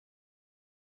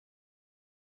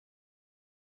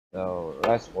So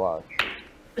let's watch.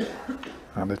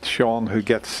 And it's Sean who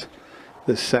gets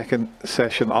the second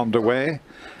session underway.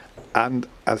 And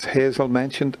as Hazel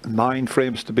mentioned, 9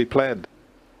 frames to be played.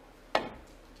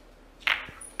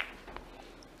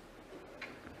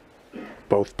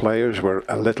 Both players were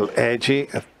a little edgy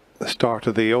at the start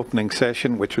of the opening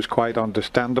session, which was quite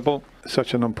understandable.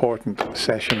 Such an important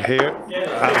session here. And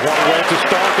what a way to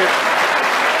start it.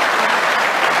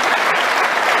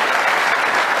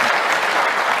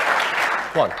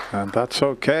 One. And that's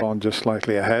okay. On just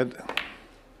slightly ahead.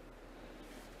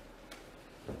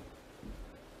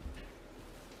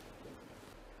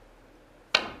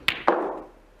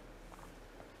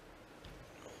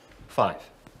 Five.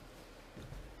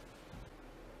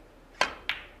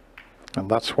 And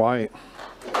that's why.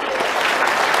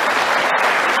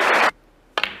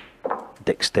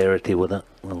 Dexterity with it,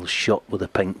 a little shot with a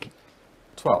pink.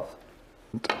 12.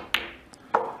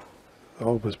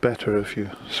 Always better if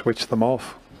you switch them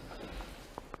off.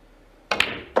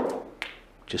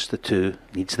 Just the 2,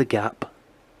 needs the gap.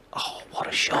 Oh, what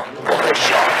a shot, what a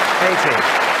shot. 18.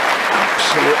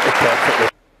 Absolutely perfectly.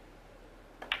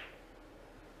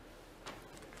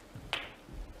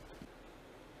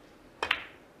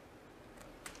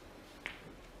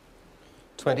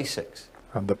 $26.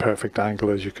 And the perfect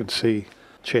angle, as you can see,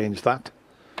 changed that.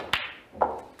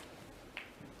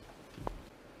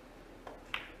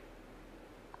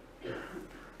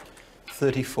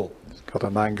 $34. He's got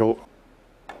an angle.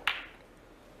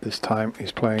 This time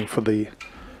he's playing for the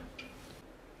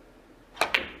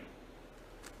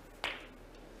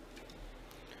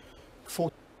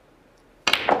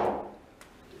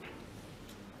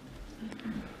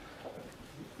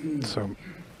so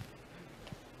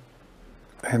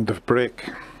end of break.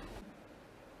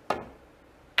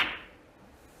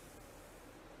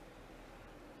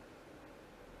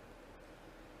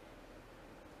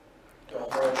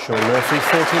 Sean Murphy,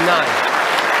 49.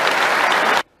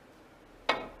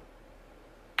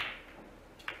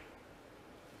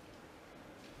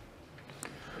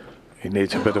 He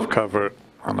needs a bit of cover,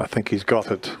 and I think he's got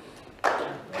it.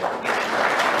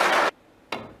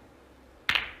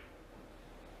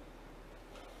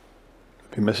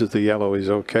 If he misses the yellow, he's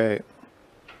okay.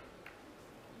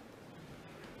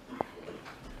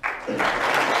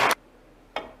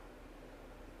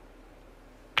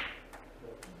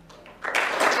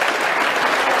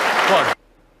 One.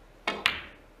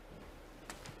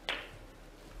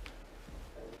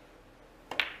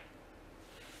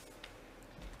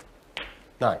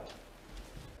 Nine.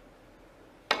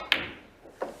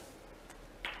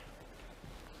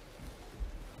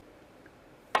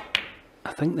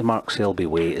 I think the Mark Selby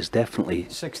way is definitely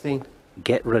 16.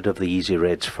 get rid of the easy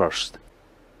reds first.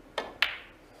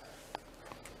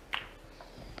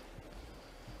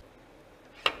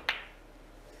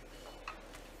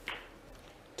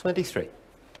 $23.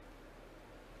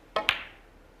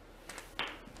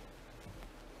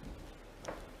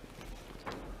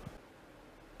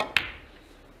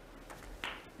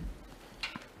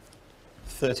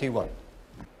 $31.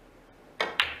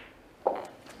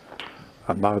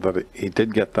 And now that he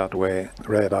did get that way,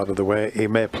 red out of the way, he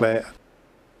may play.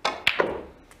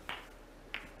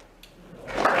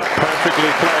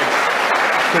 Perfectly played.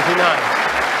 39.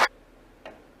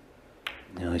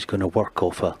 Now he's going to work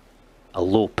off a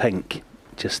low pink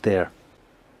just there.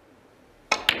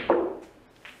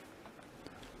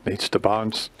 Needs to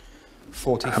bounce.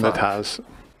 45. And it has.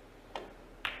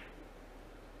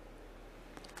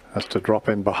 Has to drop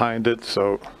in behind it,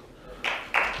 so.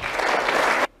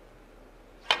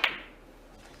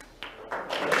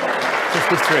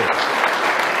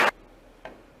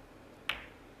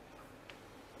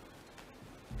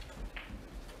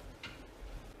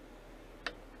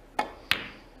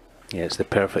 Yeah, it's the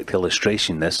perfect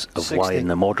illustration, this, of 60. why in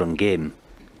the modern game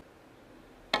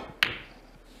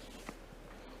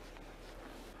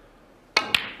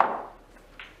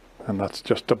and that's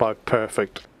just about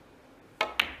perfect.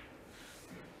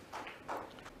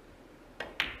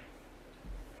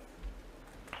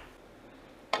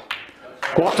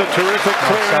 What a terrific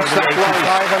clearance that was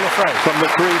from the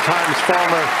 3 times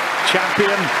former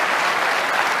champion,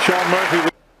 Sean Murphy.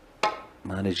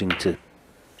 managing to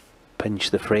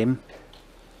pinch the frame.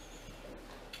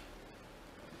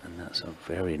 And that's a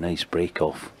very nice break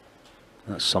off.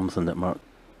 That's something that Mark...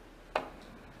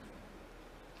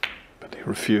 But he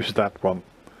refused that one,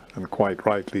 and quite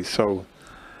rightly so,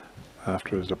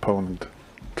 after his opponent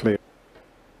cleared.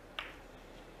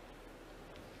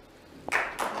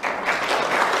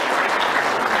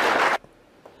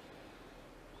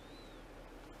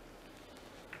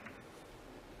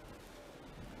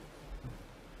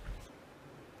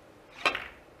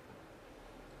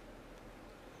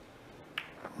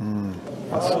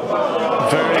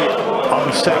 That's very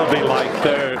un-Selby-like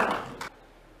there.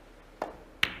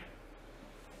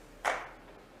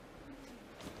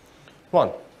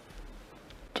 One.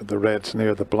 To the reds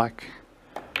near the black.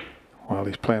 While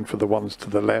he's playing for the ones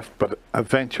to the left, but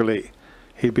eventually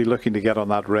he'll be looking to get on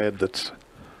that red that's...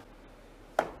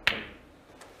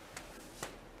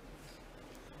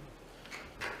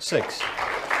 Six.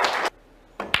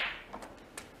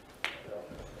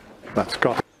 That's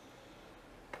got...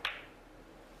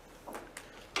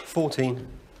 14.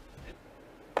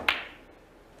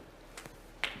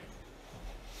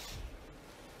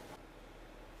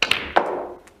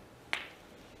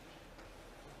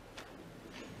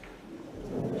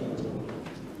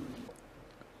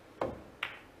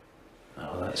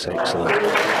 Oh, that's excellent.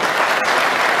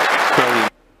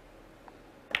 Brilliant.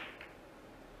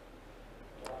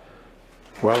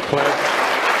 Well played.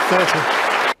 30.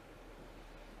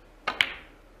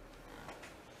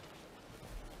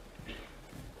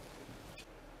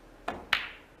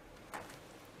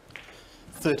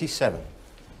 37.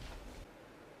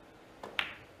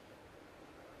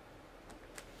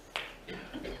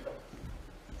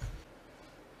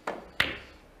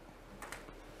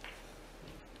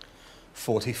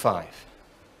 $45.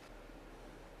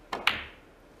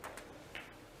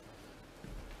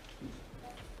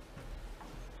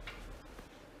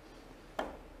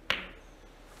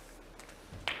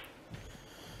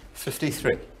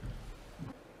 53.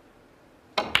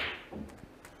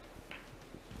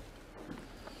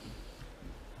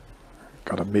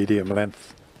 Got a medium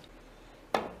length.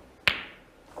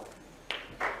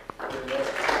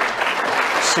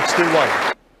 61.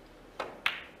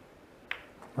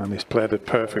 And he's played it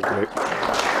perfectly.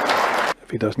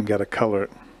 If he doesn't get a colour.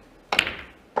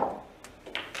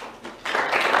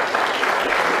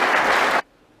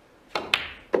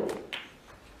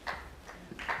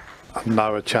 And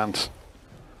now a chance.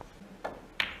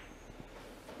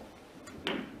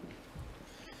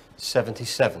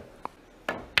 77.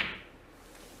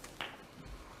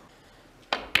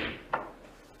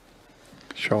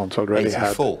 Sean's already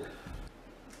 84.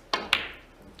 had.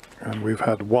 And we've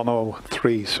had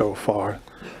 103 so far.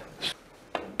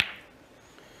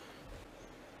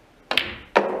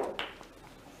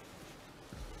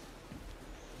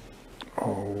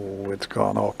 Oh, it's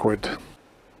gone awkward. Oh,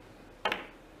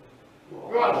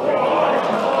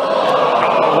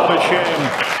 what a shame.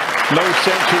 No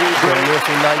century break.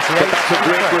 Murphy, 98. But that's a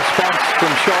great response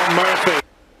from Sean Murphy.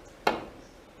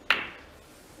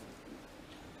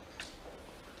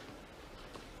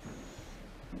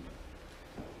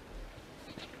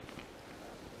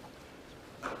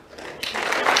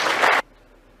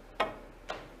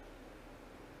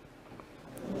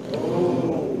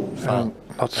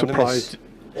 Not surprised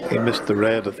he missed the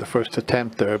red at the first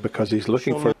attempt there because he's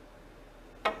looking for...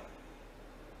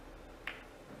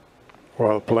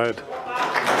 Well played.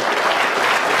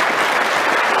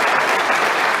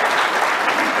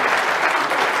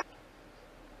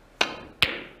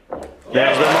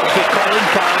 There's the lucky calling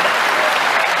time.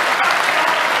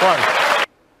 One.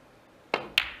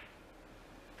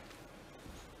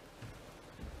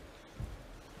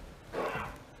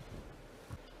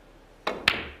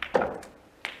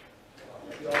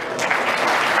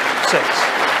 Six.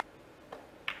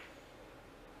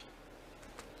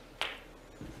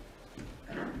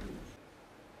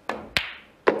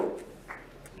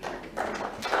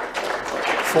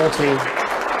 $14.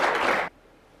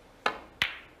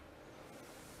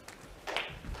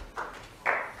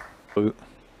 Ooh.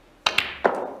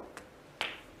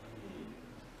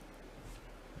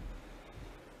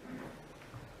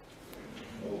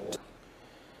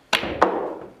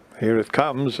 Here it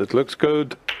comes. It looks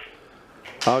good.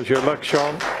 How's your luck,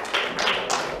 Sean?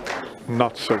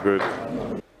 Not so good.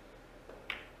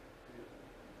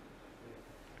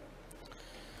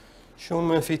 Sean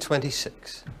Murphy,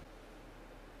 26.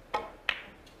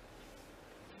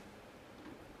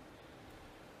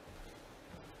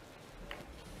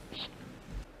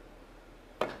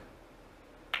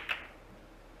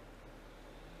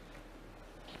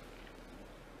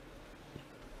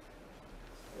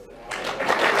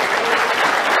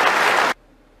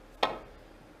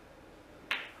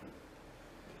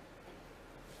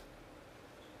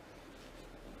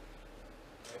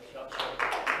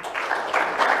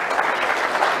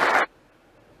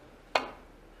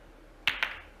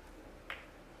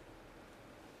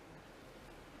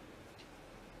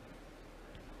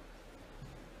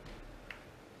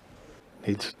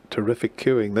 Needs terrific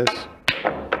cueing this.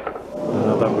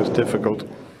 That was difficult.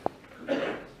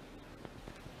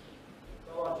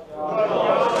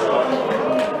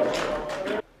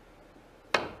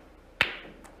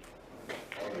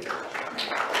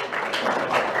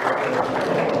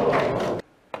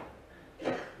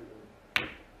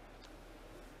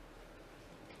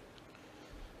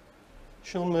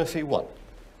 Sean Murphy 1.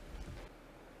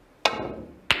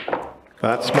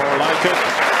 That's more like it.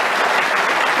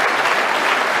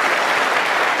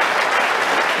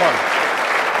 1.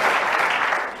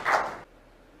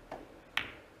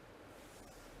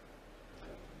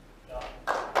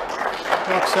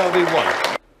 Mark Selby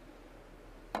 1.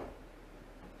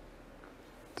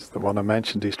 It's the one I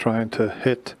mentioned he's trying to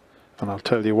hit. And I'll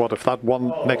tell you what, if that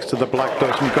one next to the black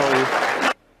doesn't go,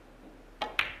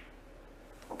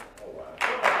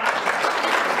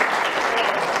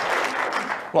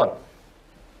 1.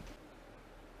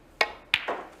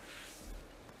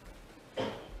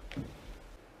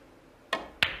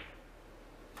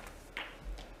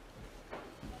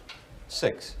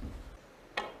 Six.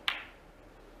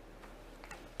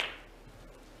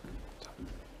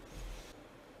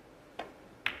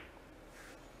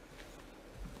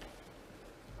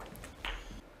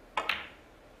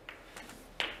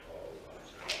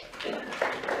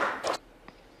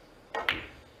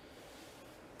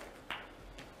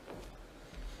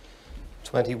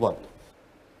 21.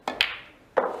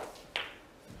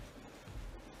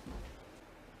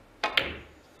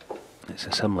 It's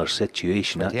a similar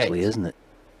situation, 28. actually, isn't it?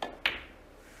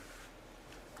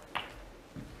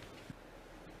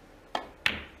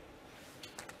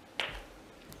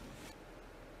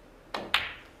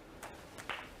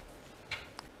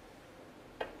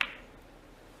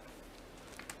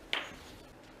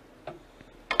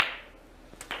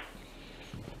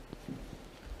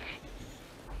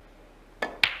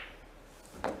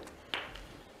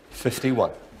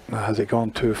 $51. has he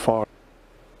gone too far?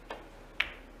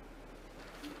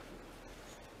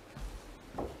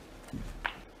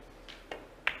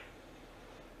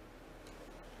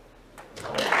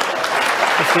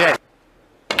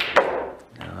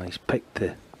 He's picked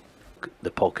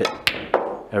the pocket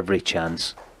every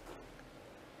chance.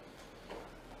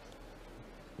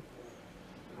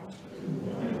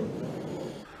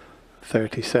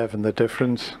 $37 the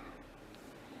difference.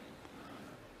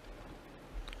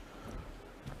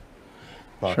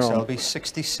 Mark Sean Selby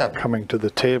 67. coming to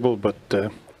the table, but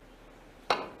the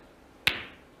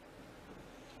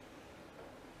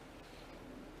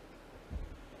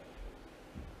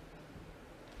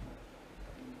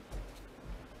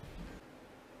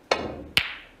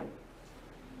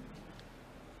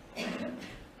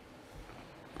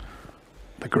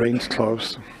green's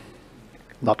close.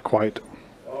 Not quite.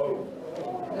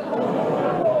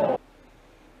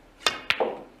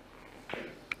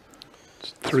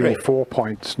 It's 3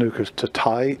 4-point snookers to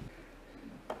tie.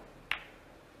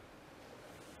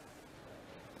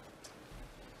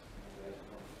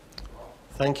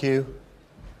 Thank you.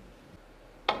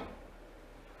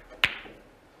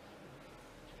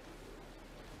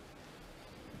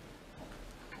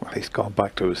 Well, he's gone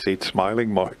back to his seat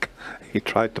smiling, Mark. He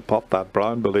tried to pop that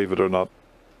brown, believe it or not.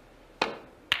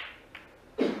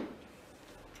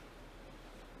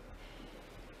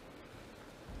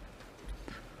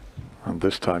 And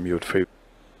this time you'd feel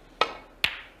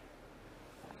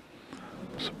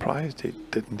surprised he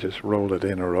didn't just roll it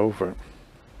in or over.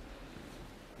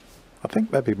 I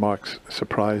think maybe Mark's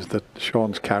surprised that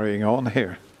Sean's carrying on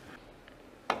here.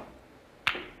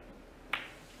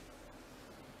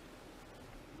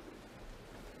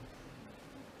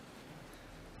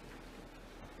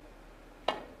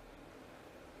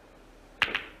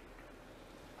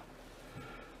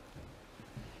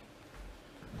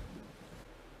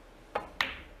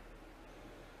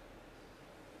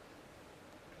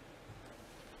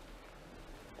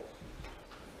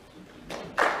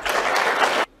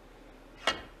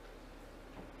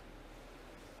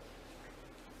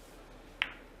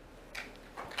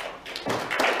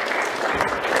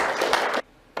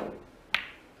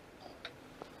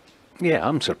 Yeah,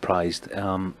 I'm surprised.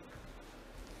 You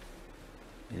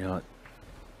know,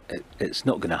 it's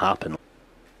not going to happen.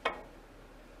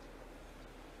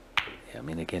 I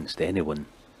mean, against anyone,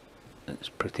 it's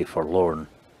pretty forlorn.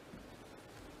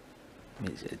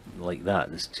 It's like that.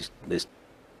 It's just this.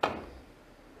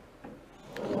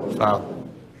 Foul.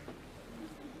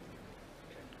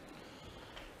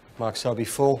 Mark Selby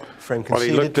 4. Frame Well, he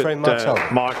conceded. looked Frame Mark at Selby.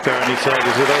 Mark there and he said,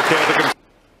 is it okay to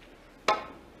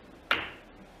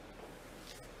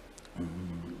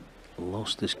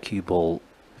Lost his cue ball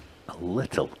a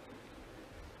little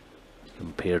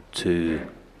compared to.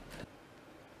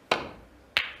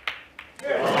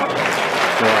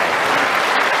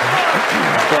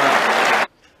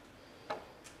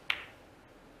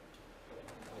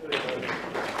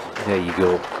 There you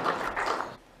go.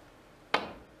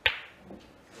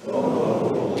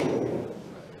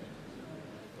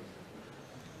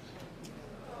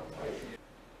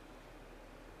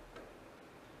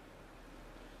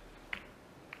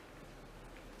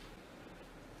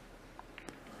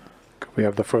 We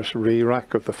have the first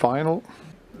re-rack of the final.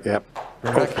 Yep,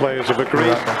 both players have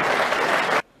agreed.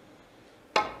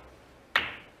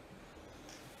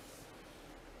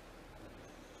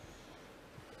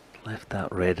 Left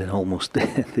that red in almost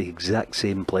the exact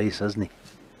same place, hasn't he?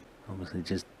 Obviously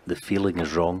just the feeling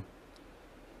is wrong.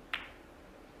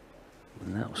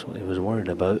 And that was what he was worried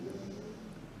about.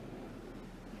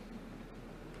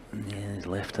 Yeah, he's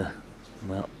left a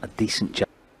decent chance.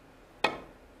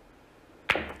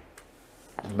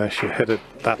 Unless you hit it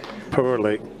that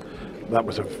poorly, that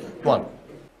was a... 1.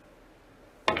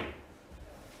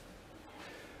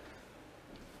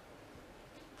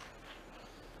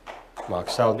 Mark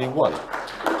Selby 1.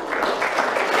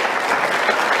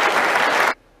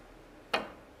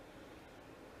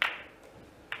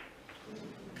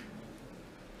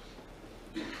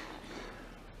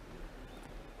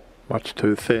 Much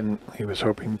too thin. He was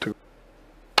hoping to...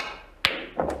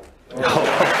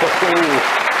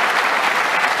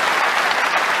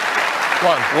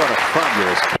 What a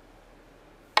fabulous...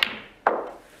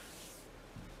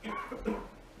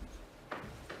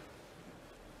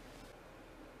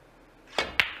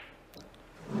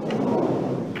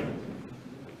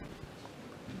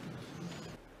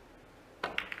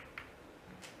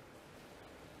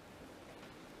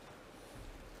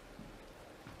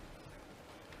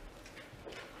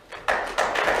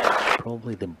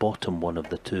 Probably the bottom one of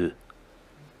the two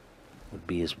would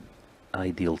be his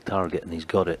ideal target, and he's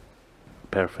got it.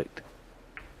 Perfect.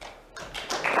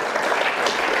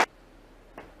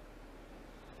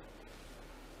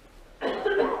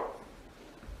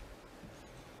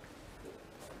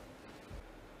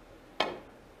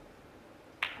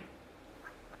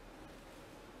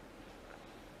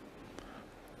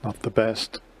 Not the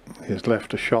best. He's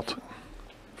left a shot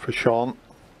for Sean.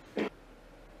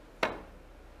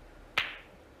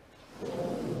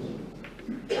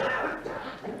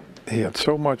 He had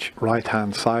so much right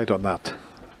hand side on that.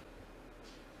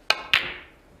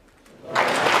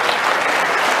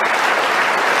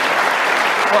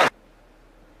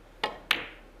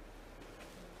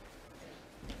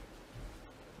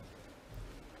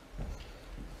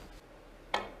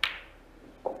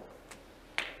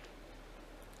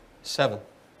 Seven.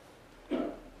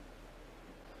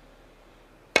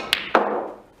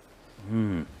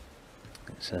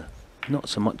 It's not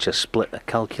so much a split, a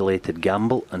calculated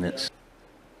gamble, and it's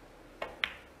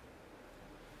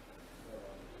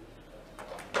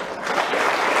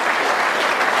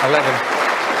 11.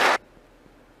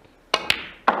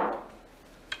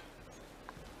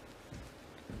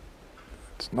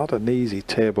 It's not an easy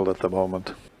table at the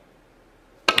moment.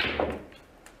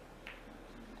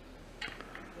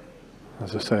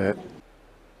 As I say,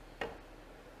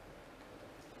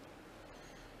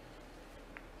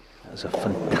 that's a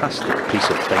fantastic piece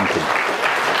of thinking.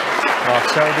 Mark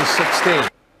Selby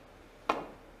 16.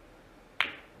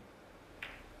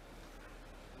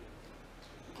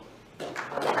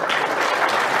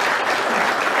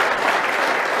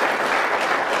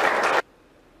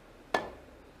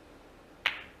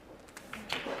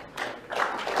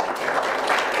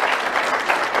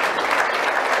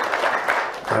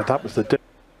 that was the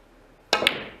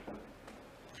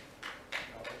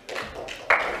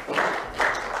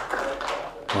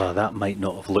Well, that might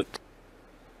not have looked.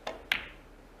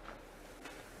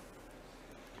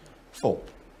 4.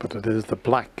 but it is the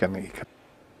black, and he can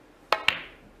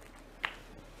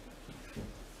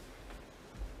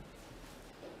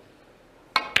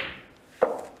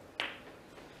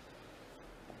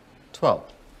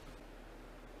 12.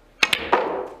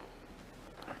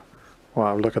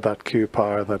 wow, look at that cue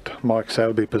power that Mark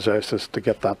Selby possesses to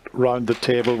get that round the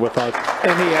table without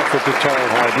any effort at all,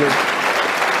 hardly.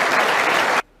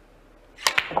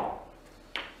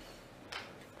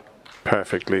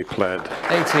 Perfectly played.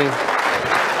 18.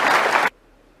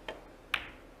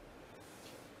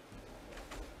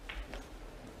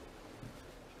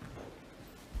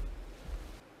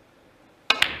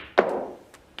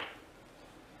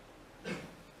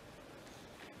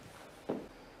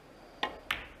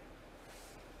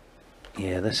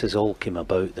 Yeah, this has all came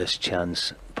about, this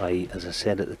chance, by, as I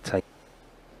said at the time,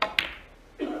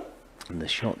 and the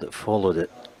shot that followed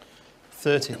it,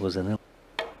 30. it was a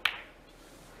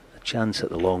chance at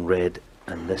the long red,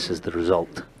 and this is the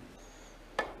result.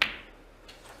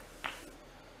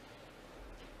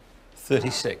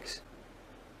 36.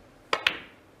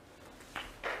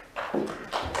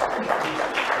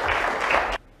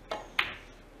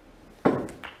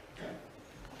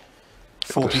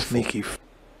 Sneaky.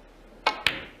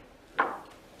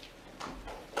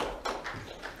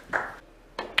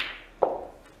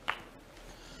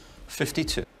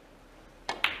 52.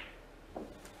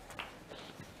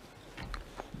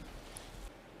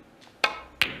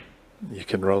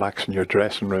 can relax in your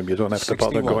dressing room. You don't have to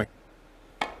bother 61. going.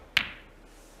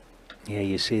 Yeah,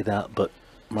 you say that, but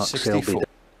Mark 64. Selby,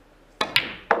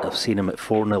 I've seen him at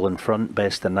 4-0 in front,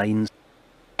 best of nines.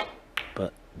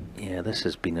 But yeah, this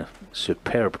has been a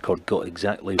superb chord, got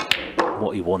exactly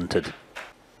what he wanted.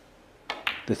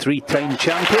 The three-time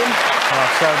champion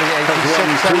has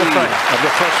won 3 of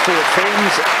the first 4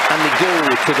 frames, and they go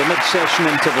to the mid-session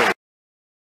interval.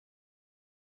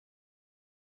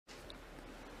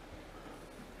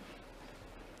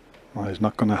 Well, he's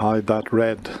not going to hide that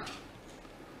red.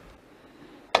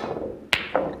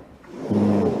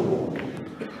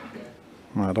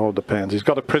 Well, it all depends. He's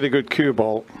got a pretty good cue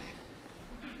ball.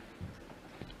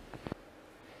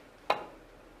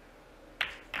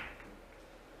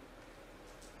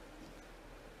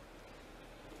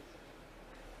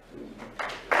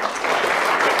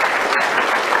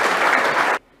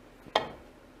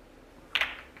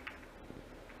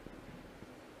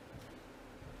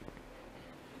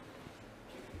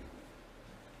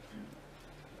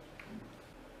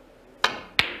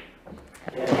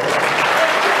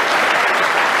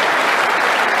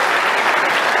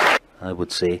 I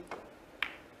would say.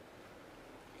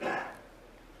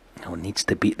 Oh, needs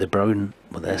to beat the brown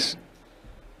with this.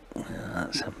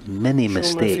 That's a mini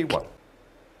mistake.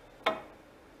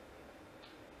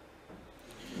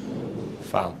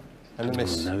 Foul. And a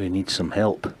miss. Now he needs some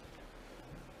help.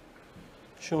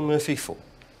 Sean Murphy 4.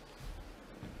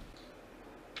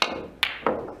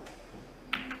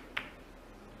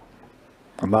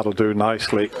 And that'll do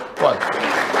nicely. 1.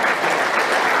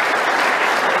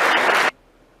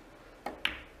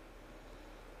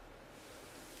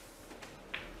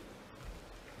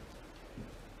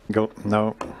 Go,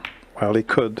 no. Well, he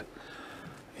could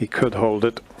hold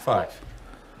it. 5.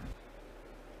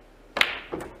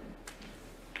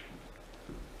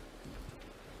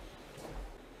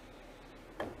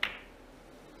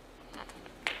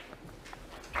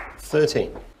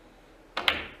 $13.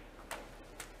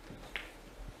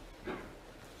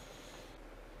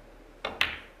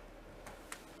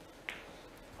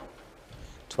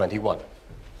 21.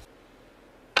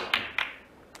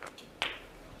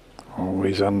 Oh,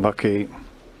 he's unlucky.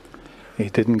 He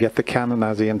didn't get the cannon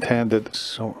as he intended.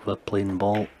 Sort of a plain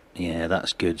ball. Yeah,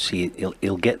 that's good. See,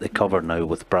 he'll get the cover now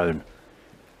with Brown,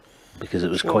 because it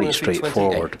was Sean quite Murphy,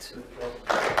 straightforward. 28.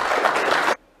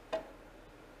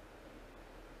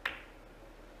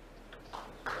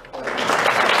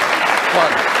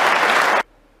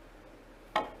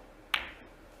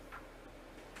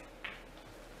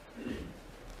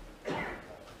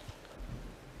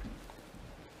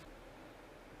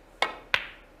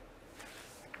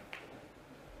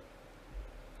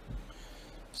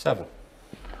 Seven.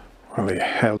 Well, he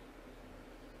held.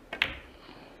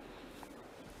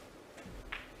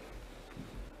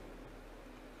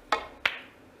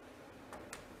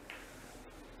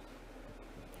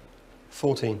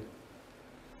 $14.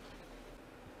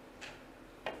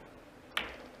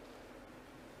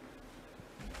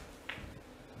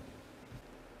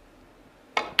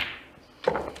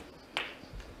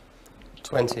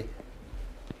 $20.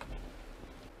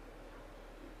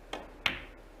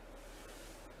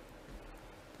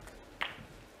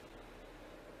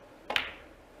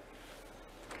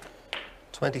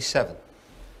 $27.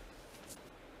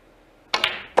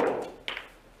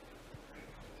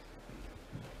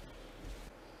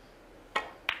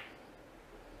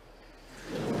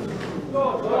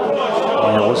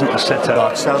 Well, it wasn't a sitter.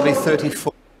 Mark Selby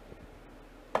 34.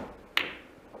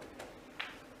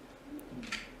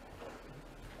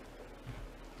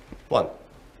 One.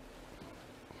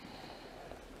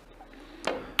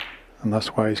 And that's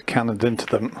why he's cannoned into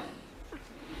them.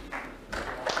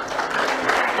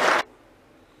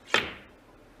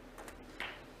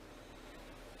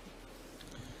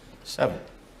 Seven.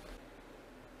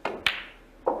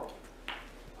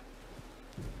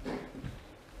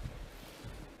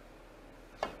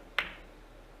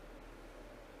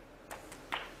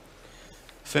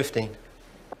 $15.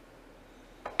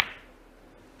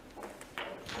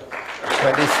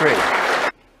 23.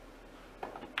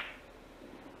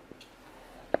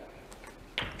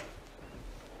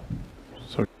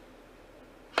 So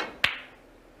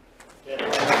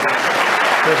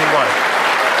 31.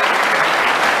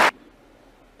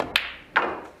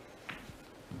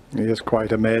 he is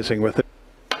quite amazing with it.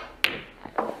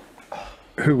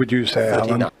 Who would you say,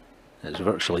 39. Alan? It's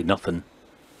virtually nothing,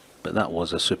 but that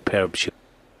was a superb shot.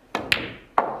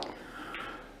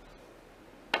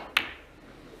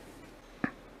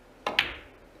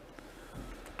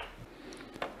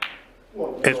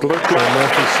 It looked like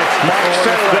Mark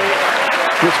Selby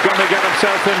was going to get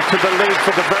himself into the lead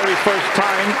for the very first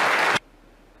time.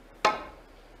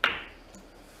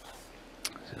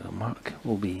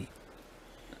 will be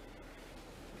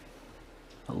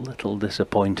a little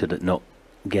disappointed at not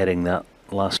getting that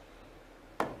last.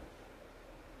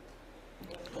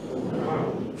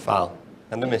 Foul.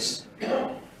 And a miss.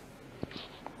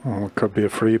 Oh, it could be a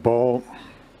free ball.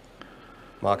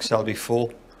 Mark Selby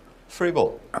full. Free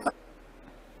ball.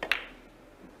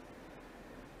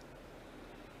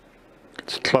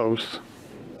 It's close.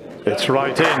 It's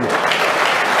right in.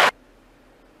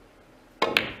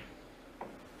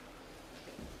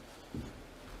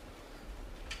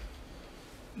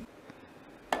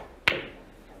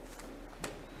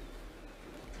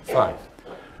 Five.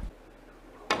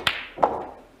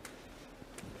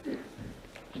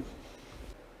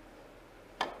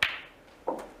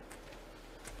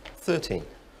 $13.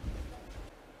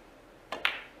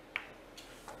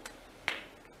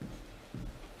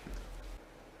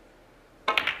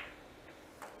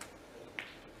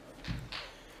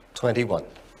 $21.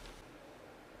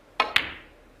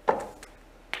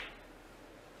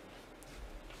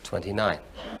 $29.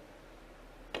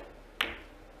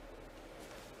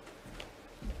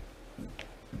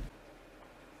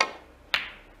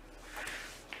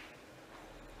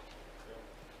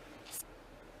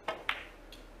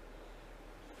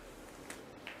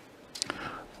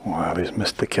 Well, he's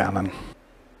missed the cannon.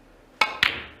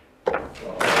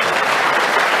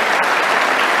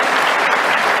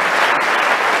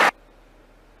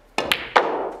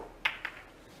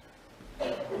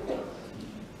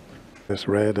 This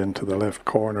red into the left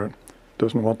corner.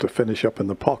 Doesn't want to finish up in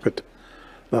the pocket.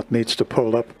 That needs to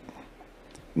pull up.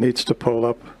 Needs to pull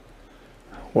up.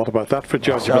 What about that for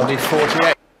judgment? Selby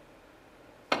 48.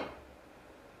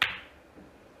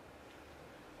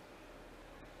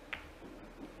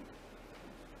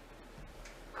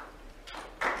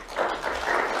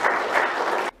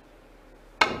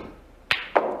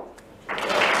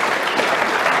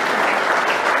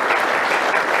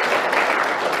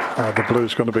 The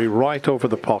blue's going to be right over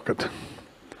the pocket.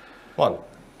 One.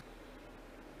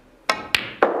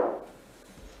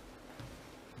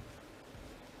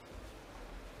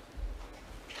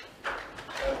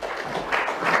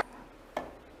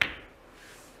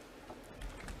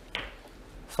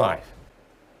 Five.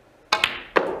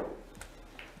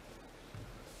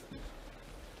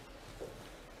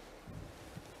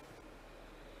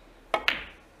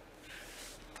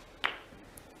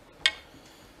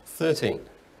 $13.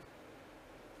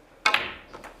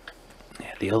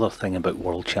 The other thing about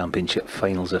World Championship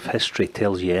finals, if history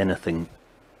tells you anything,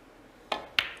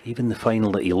 even the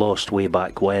final that he lost way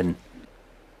back when,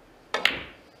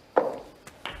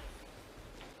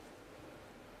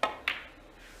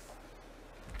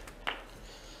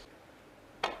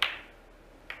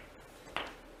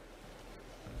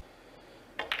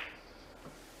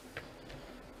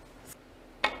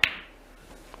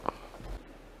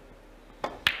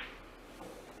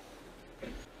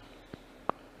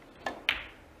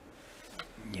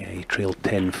 yeah, he trailed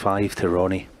 10-5 to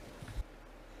Ronnie.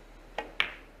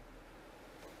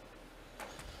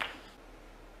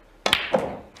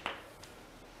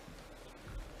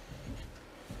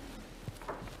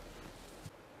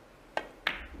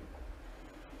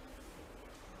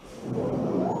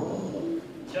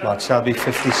 Mark Selby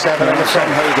 57. And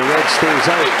somehow the red stays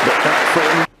out, but that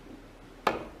frame.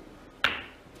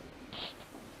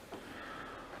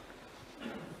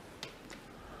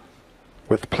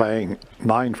 With playing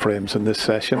 9 frames in this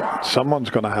session, someone's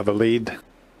going to have a lead.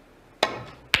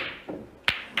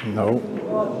 No.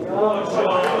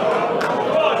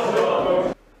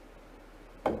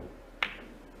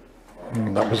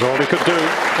 That was all he could do.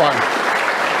 One.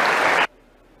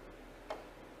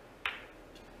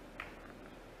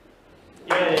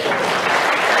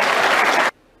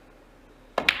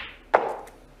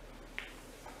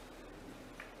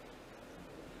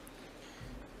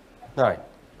 Nine.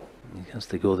 He has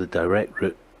to go the direct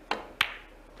route,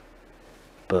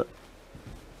 but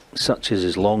such is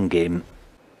his long game.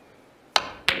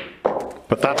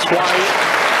 But that's why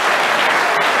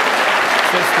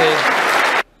 15.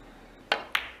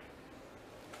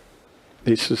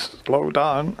 needs to slow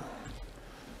down.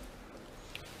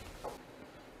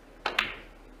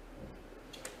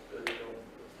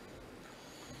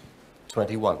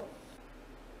 $21.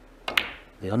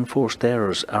 The unforced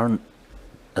errors aren't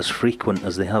as frequent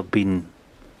as they have been.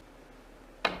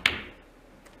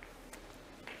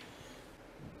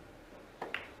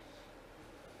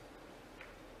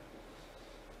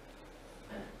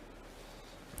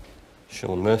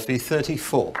 Sean Murphy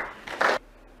 34.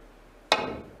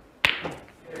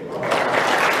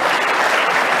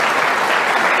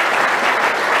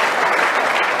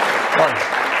 One.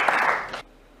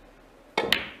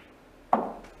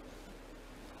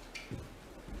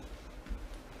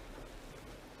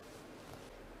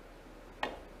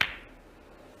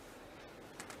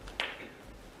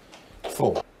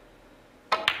 4.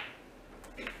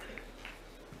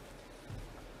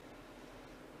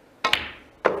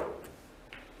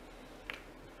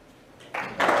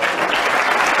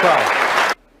 Well.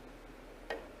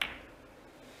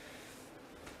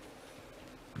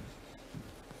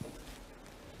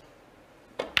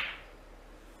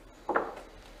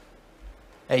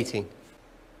 18.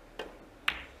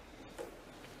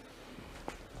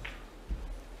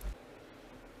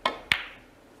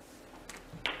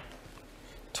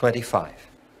 25.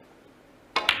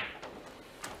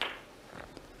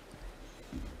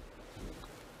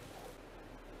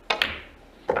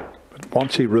 But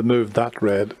once he removed that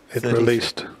red, it 33.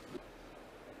 released.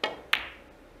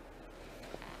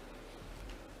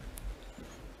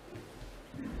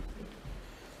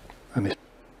 And it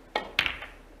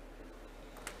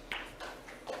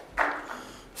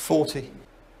 40.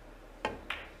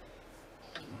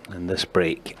 And this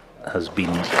break has been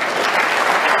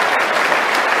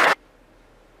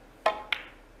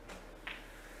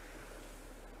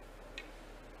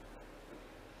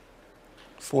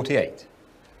 48.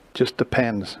 just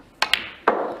depends.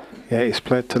 Yeah, he's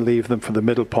played to leave them for the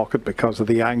middle pocket because of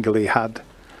the angle he had,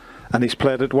 and he's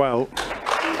played it well.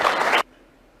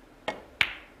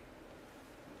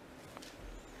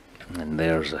 And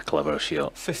there's a clever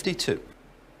shot. 52.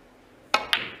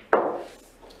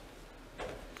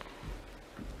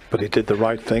 But he did the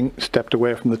right thing, stepped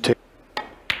away from the tee.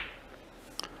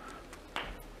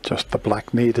 Just the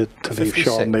black needed to leave 56.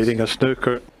 Sean needing a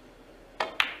snooker.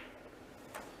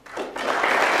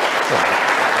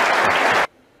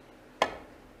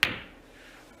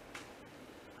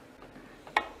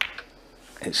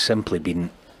 It's simply been,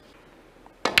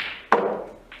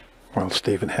 Well,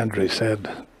 Stephen Hendry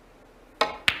said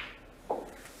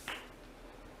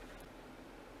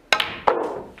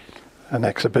an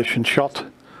exhibition shot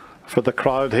for the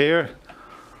crowd here.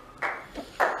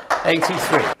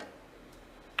 83.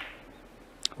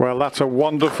 Well, that's a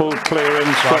wonderful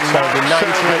clearance from Mark Selby, Mark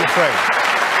 90 Selby. and 3.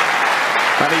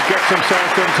 And he gets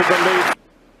himself into the lead.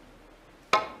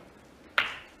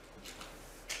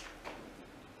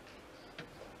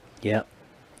 yeah,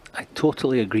 I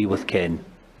totally agree with Ken.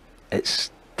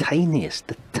 It's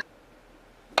tiniest.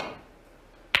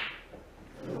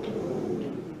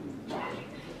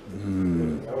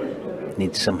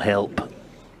 Needs some help.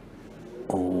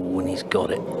 Oh, and he's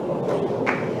got it.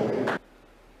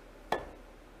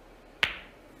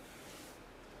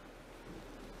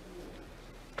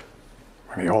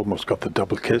 He almost got the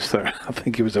double kiss there. I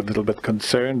think he was a little bit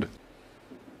concerned.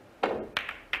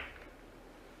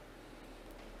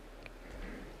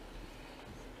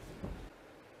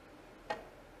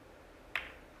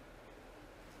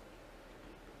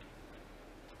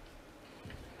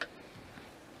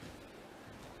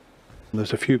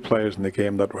 There's a few players in the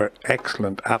game that were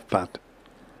excellent at that.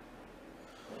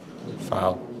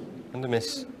 Foul. And a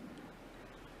miss.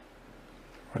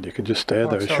 And you can just stay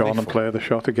Mark there, Selby, Sean, and 4. play the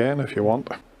shot again if you want.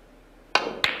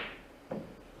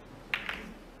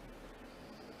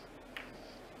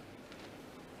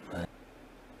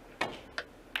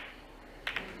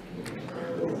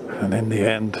 And in the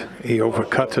end, he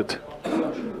overcut it.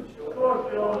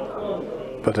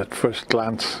 But at first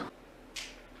glance,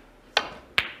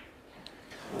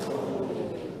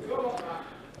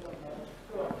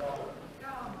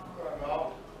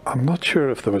 I'm not sure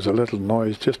if there was a little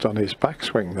noise just on his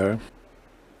backswing there.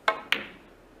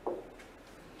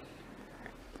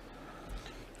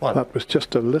 One. That was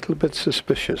just a little bit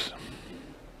suspicious.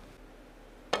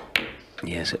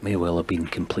 Yes, it may well have been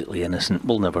completely innocent.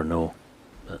 We'll never know.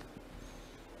 But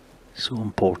so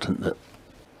important that.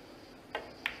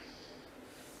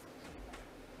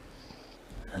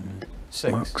 And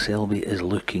 6. Mark Selby is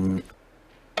looking.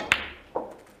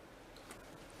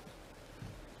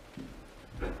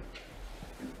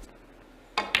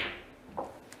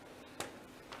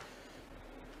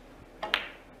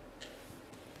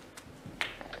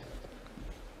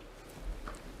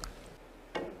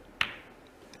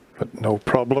 But no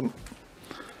problem.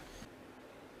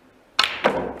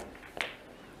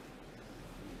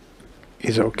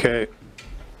 He's okay.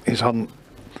 He's on.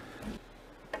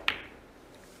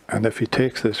 And if he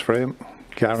takes this frame,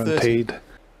 guaranteed.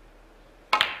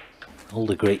 All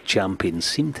the great champions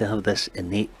seem to have this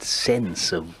innate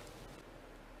sense of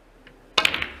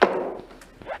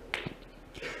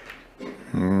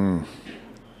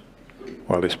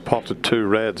Well, he's potted 2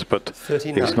 reds, but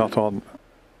 39. he's not on.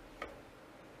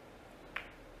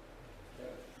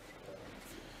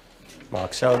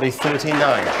 Mark Selby,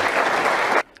 39.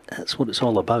 that's what it's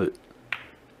all about.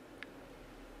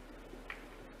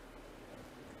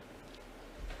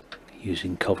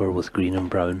 Using cover with green and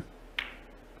brown.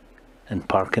 and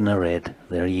parking a red.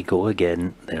 There you go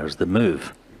again. There's the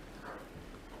move.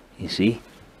 You see?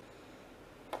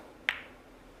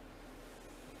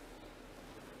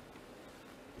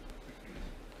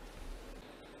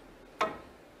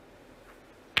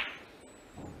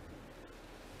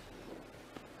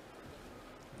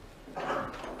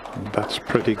 That's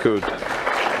pretty good.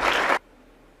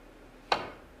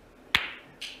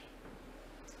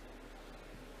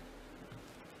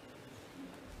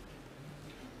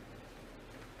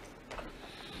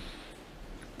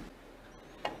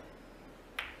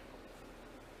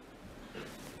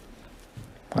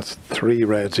 That's 3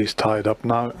 reds he's tied up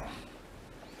now.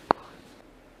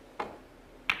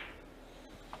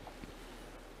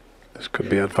 This could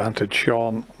be advantage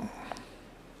Sean.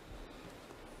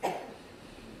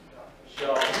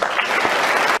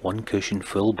 One cushion,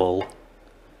 full ball.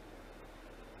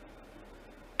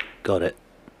 Got it.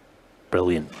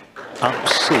 Brilliant.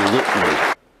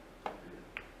 Absolutely.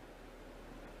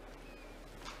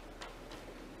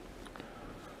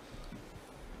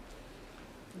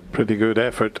 Pretty good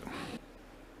effort.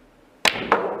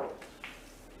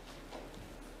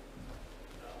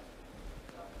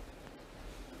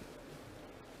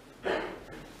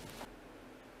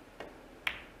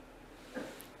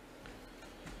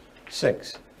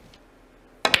 Six.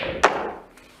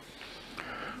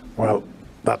 Well,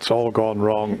 that's all gone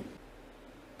wrong.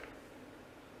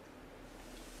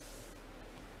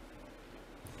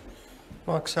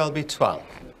 Mark Selby 12.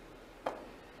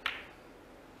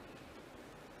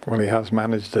 Well, he has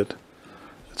managed it.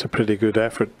 It's a pretty good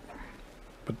effort,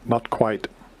 but not quite.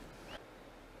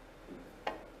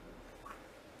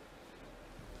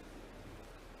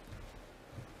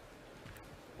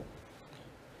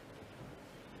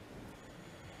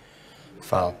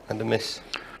 Foul and a miss.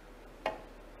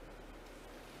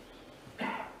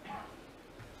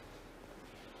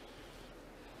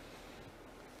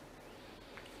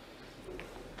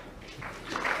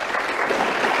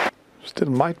 Still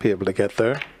might be able to get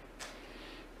there.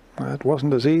 It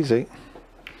wasn't as easy.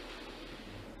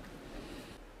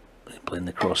 Playing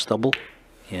the cross double.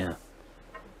 Yeah.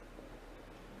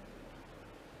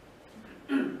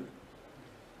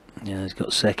 Yeah, he's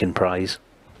got second prize.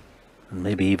 And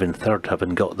maybe even third,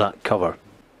 having got that cover.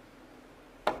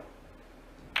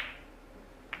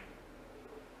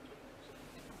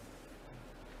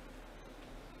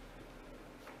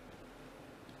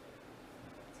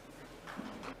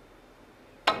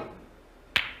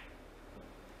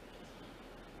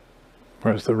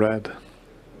 Where's the red?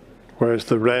 Where's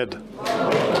the red?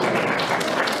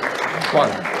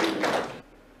 1.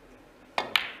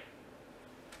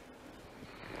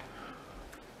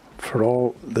 For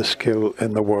all the skill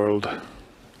in the world,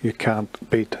 you can't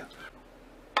beat.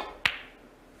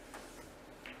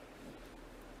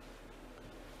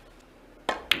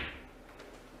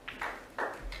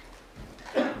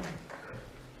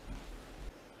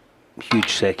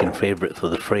 Huge second favourite for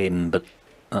the frame, but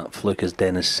that fluke, as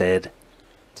Dennis said.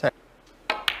 10.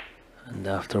 And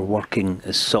after working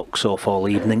his socks off all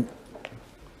evening,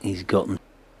 he's gotten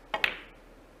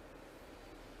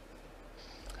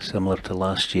similar to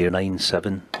last year,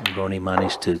 9-7. And Ronnie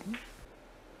managed to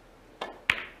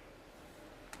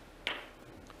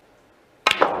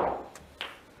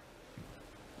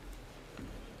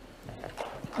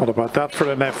What about that for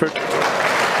an effort?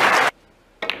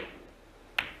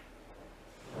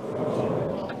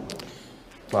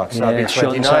 Mark Selby yeah,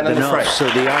 Sean's 29 had on the enough, frame. so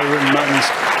the Iron Man's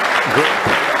grip.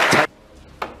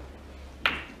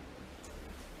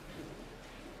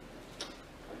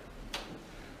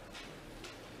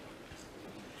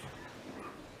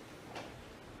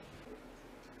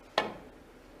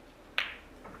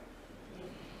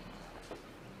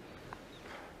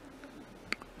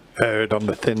 Aired on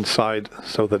the thin side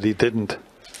so that he didn't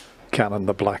cannon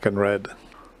the black and red.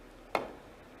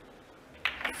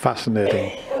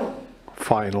 Fascinating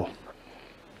final.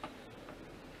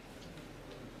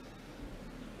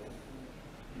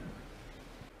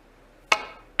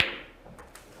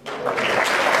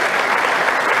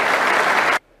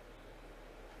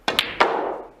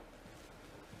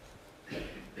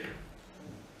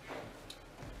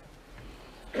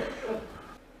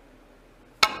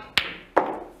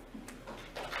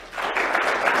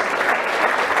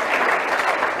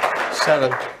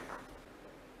 I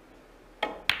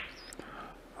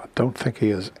don't think he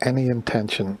has any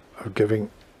intention of giving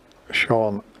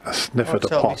Sean a sniff at a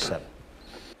pot. 7.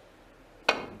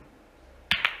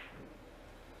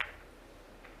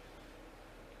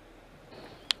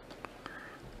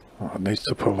 Oh, needs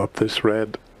to pull up this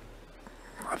red.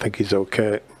 I think he's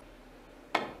okay.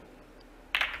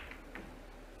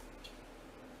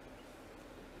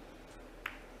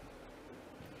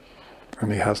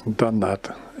 And he hasn't done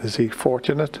that. Is he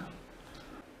fortunate?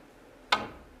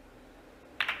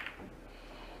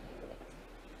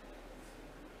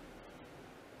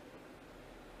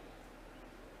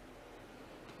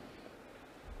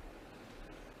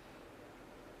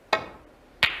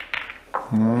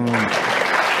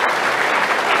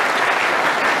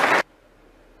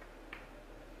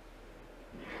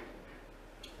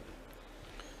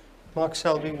 Mark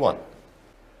Selby 1.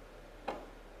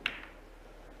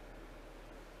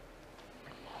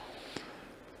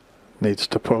 Needs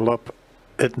to pull up.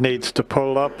 It needs to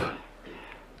pull up.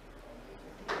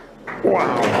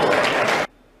 Wow.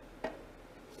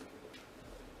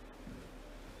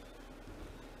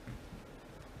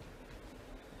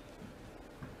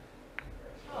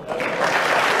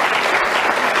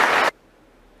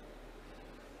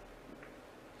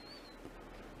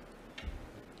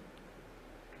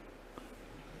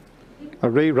 A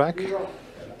re-rack?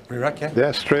 Re-rack, yeah?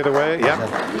 Yeah, straight away, yeah.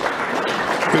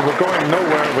 We were going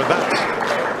nowhere with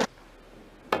that.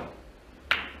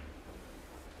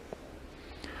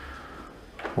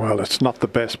 Well, it's not the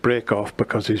best break-off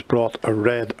because he's brought a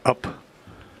red up.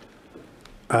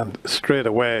 And straight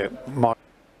away, Mark.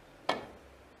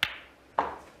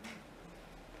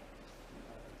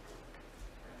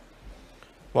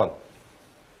 One.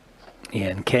 Yeah,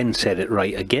 and Ken said it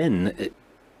right again.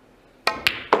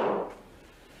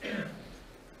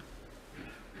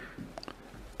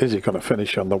 Is he going to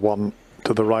finish on the one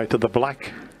to the right of the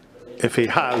black? If he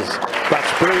has,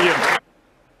 that's brilliant.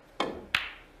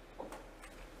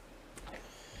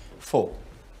 4.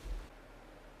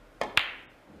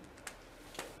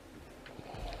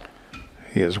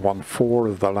 He has won 4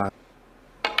 of the last.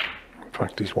 In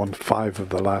fact, he's won 5 of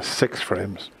the last 6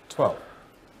 frames. 12.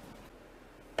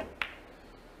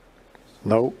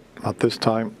 No, not this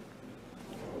time.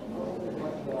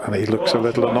 And he looks a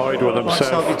little annoyed with Mark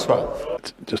Selby himself. 12.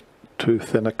 It's just too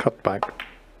thin a cutback.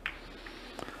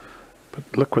 But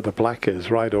look where the black is,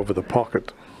 right over the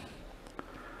pocket.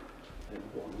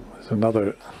 There's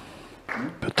another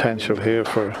potential here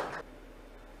for...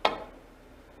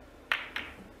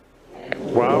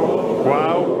 Wow,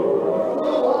 wow.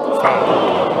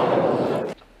 Oh.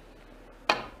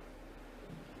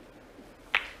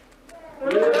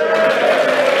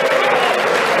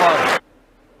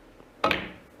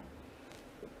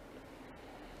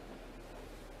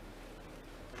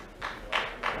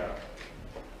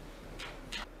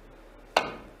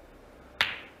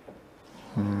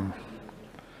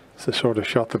 It's the sort of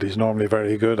shot that he's normally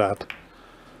very good at.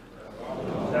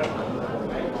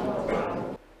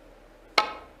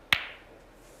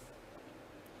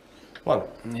 One.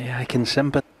 Yeah, I can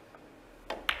sympathize.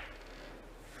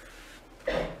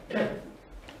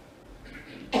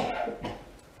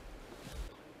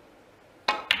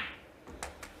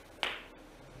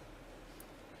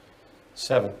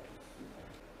 Seven.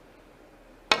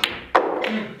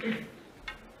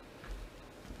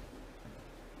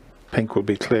 Pink will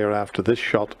be clear after this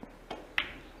shot.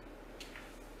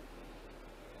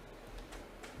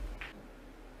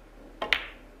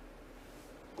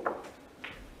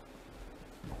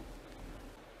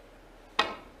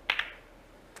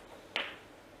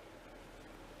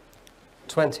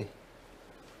 $20.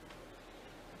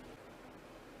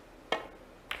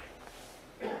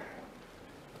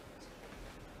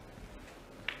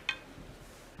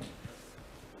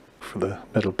 For the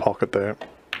middle pocket there.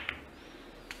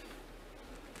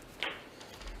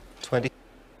 20.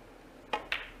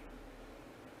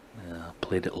 Yeah,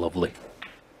 played it lovely.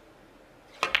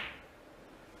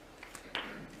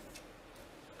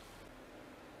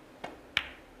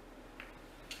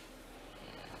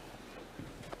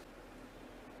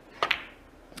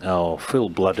 Oh,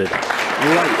 full-blooded, right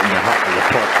in the heart of the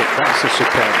pocket. That's a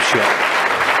superb shot.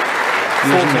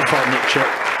 Using the furniture.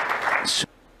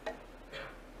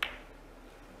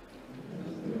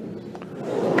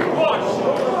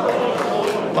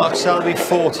 Mark Selby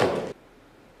 40.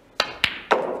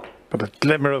 But a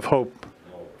glimmer of hope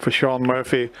for Sean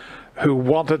Murphy, who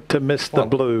wanted to miss the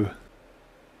blue.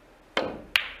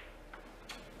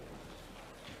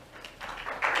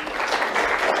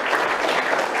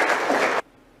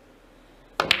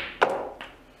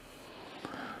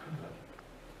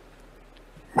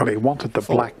 Well, he wanted the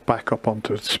black back up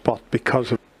onto its spot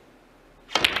because of...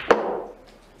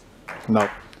 No,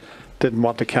 didn't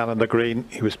want to cannon the green.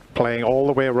 He was playing all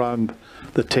the way around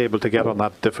the table to get on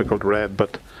that difficult red,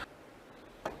 but...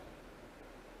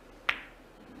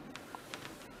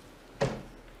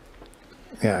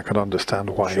 Yeah, I can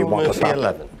understand why he wanted that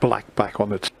 11. black back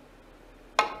on its...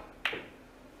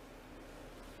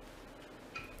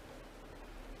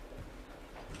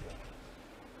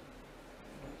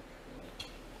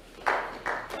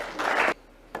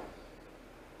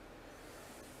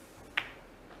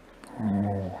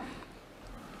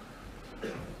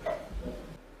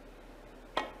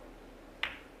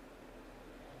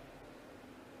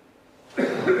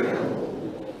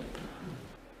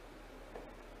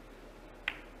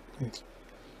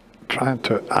 trying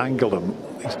to angle him.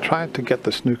 He's trying to get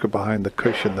the snooker behind the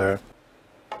cushion there.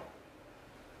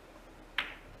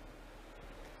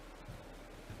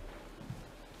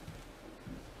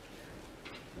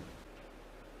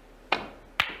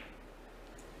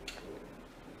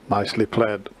 Nicely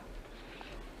played.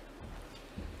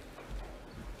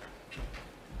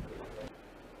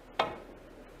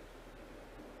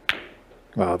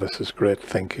 Wow, this is great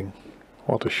thinking.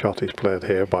 What a shot he's played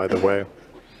here, by the way.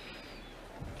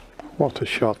 What a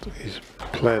shot he's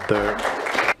played there.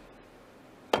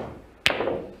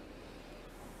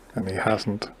 And he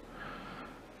hasn't.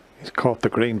 He's caught the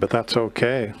green, but that's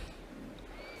okay.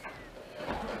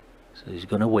 So he's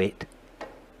going to wait.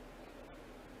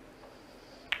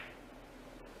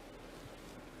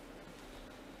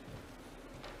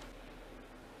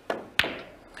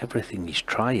 Everything he's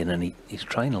trying, and he's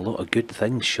trying a lot of good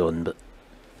things, Sean, but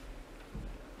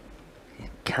he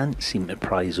can't seem to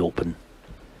prize open.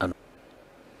 And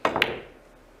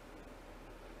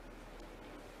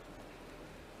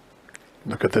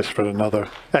look at this for another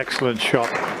excellent shot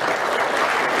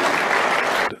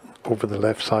over the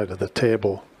left side of the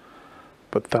table,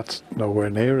 but that's nowhere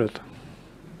near it.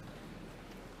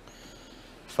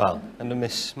 Foul. And a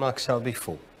miss. Mark Selby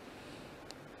 4.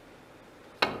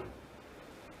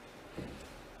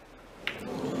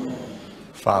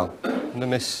 Foul. And a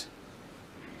miss.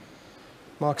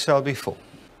 Mark Selby 4.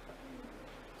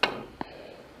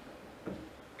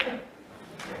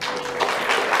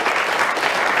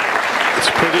 It's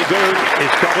pretty good.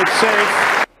 He's got it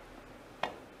safe.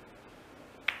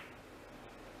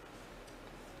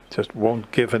 Just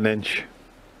won't give an inch.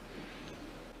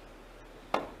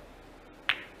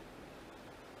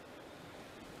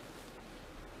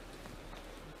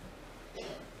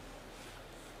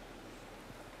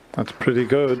 That's pretty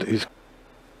good. He's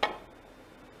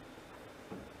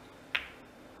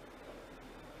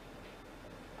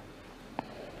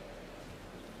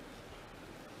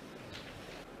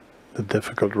the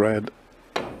difficult red.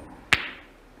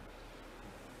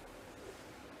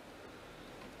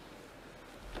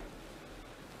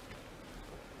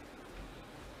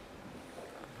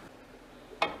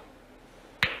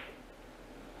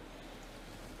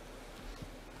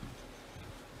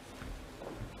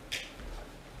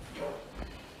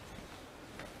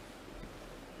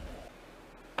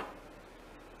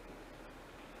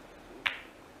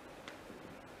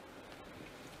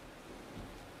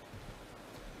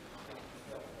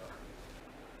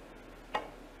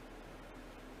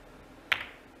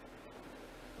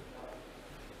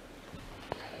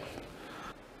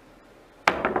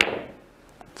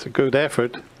 It's a good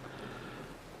effort.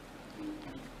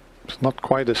 It's not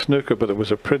quite a snooker, but it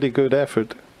was a pretty good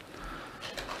effort.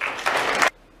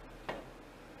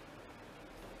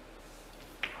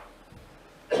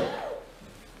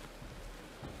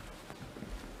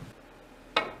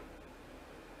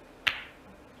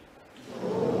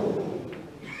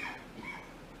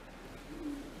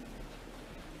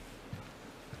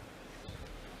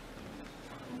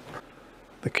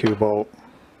 The cue ball.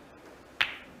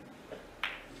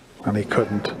 And he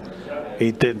couldn't.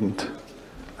 He didn't.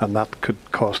 And that could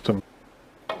cost him.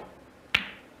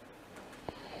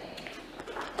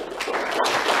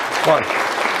 One.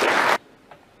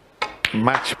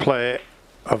 Match play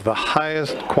of the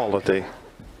highest quality.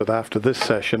 But after this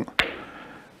session,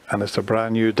 and it's a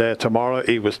brand new day tomorrow,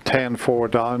 he was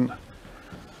 10-4 down.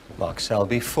 Mark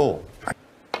Selby 4.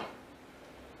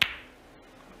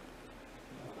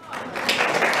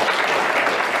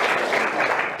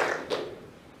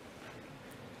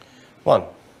 One.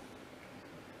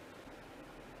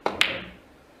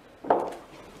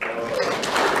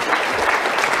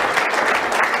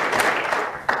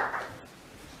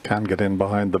 Can get in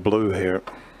behind the blue here.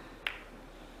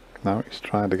 Now he's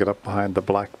trying to get up behind the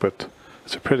black, but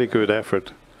it's a pretty good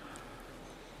effort.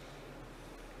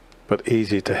 But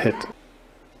easy to hit.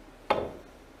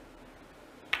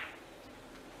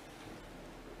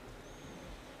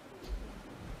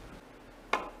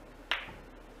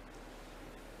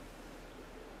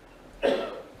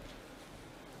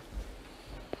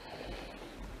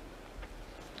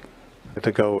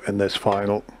 To go in this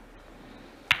final.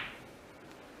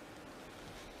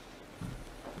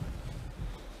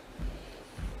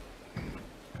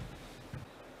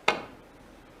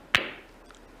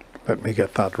 Let me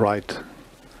get that right.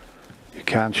 You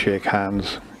can't shake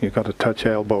hands. You've got to touch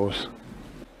elbows.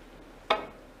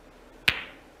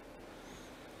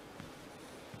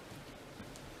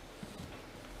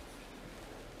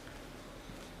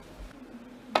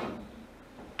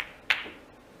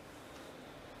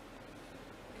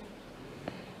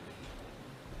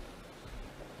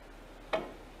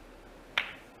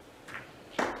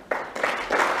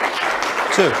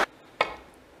 2.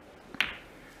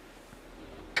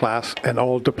 Class in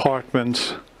all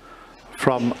departments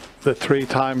from the 3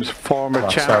 times former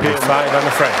Mark champion. Selby 5, I'm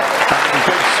afraid. And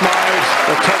big smiles,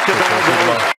 a touch of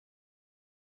elbows.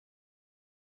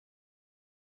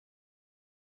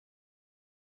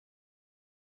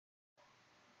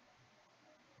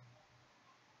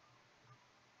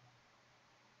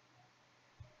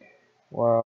 Wow.